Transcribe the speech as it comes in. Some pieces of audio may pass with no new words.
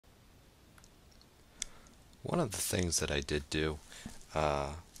One of the things that I did do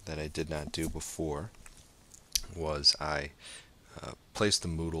that I did not do before was I placed the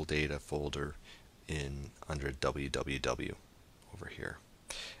Moodle data folder in under www over here.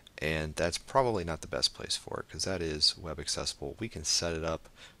 And that's probably not the best place for it because that is web accessible. We can set it up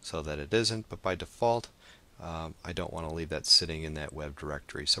so that it isn't, but by default I don't want to leave that sitting in that web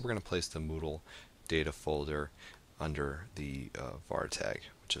directory. So we're going to place the Moodle data folder under the var tag,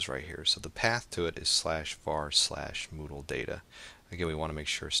 which is right here. So the path to it is /var/Moodle data. Again, we want to make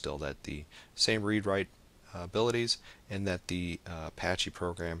sure still that the same read-write abilities and that the Apache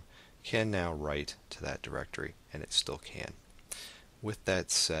program can now write to that directory, and it still can. With that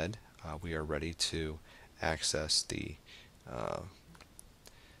said, we are ready to access the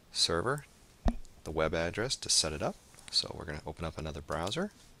server, the web address to set it up. So we're going to open up another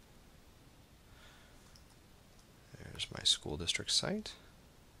browser. There's my school district site.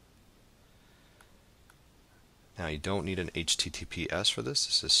 Now you don't need an HTTPS for this.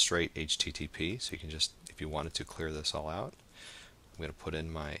 This is straight HTTP, so you can just, if you wanted to, clear this all out. I'm going to put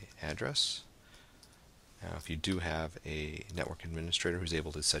in my address. Now if you do have a network administrator who's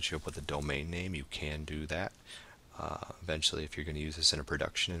able to set you up with a domain name, you can do that. Eventually, if you're going to use this in a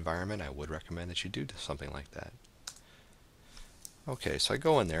production environment, I would recommend that you do something like that. Okay, so I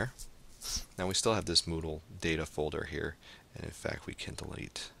go in there. Now we still have this Moodle data folder here, and in fact we can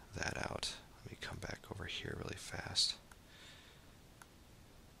delete that out. Let me come back over here really fast.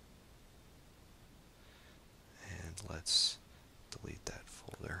 And let's delete that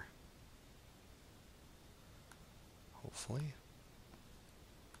folder. Hopefully.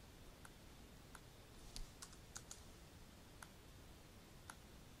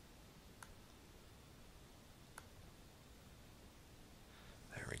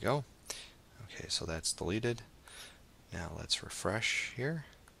 There we go. Okay, so that's deleted. Now let's refresh here.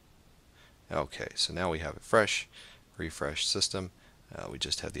 Okay, so now we have it fresh, refresh system. We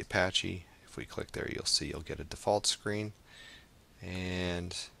just have the Apache. If we click there, you'll get a default screen.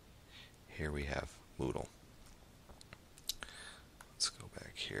 And here we have Moodle. Let's go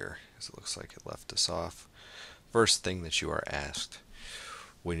back here, because it looks like it left us off. First thing that you are asked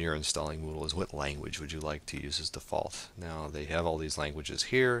when you're installing Moodle is what language would you like to use as default. Now they have all these languages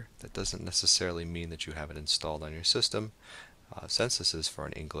here. That doesn't necessarily mean that you have it installed on your system. Since this is for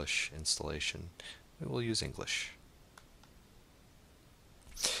an English installation, we will use English.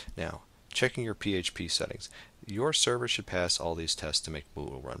 Now, checking your PHP settings. Your server should pass all these tests to make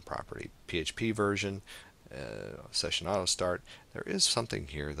Moodle run properly. PHP version, session auto start. There is something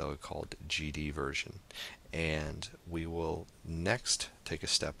here though called GD version, and we will next take a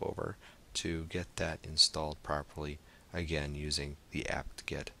step over to get that installed properly, again using the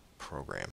apt-get program.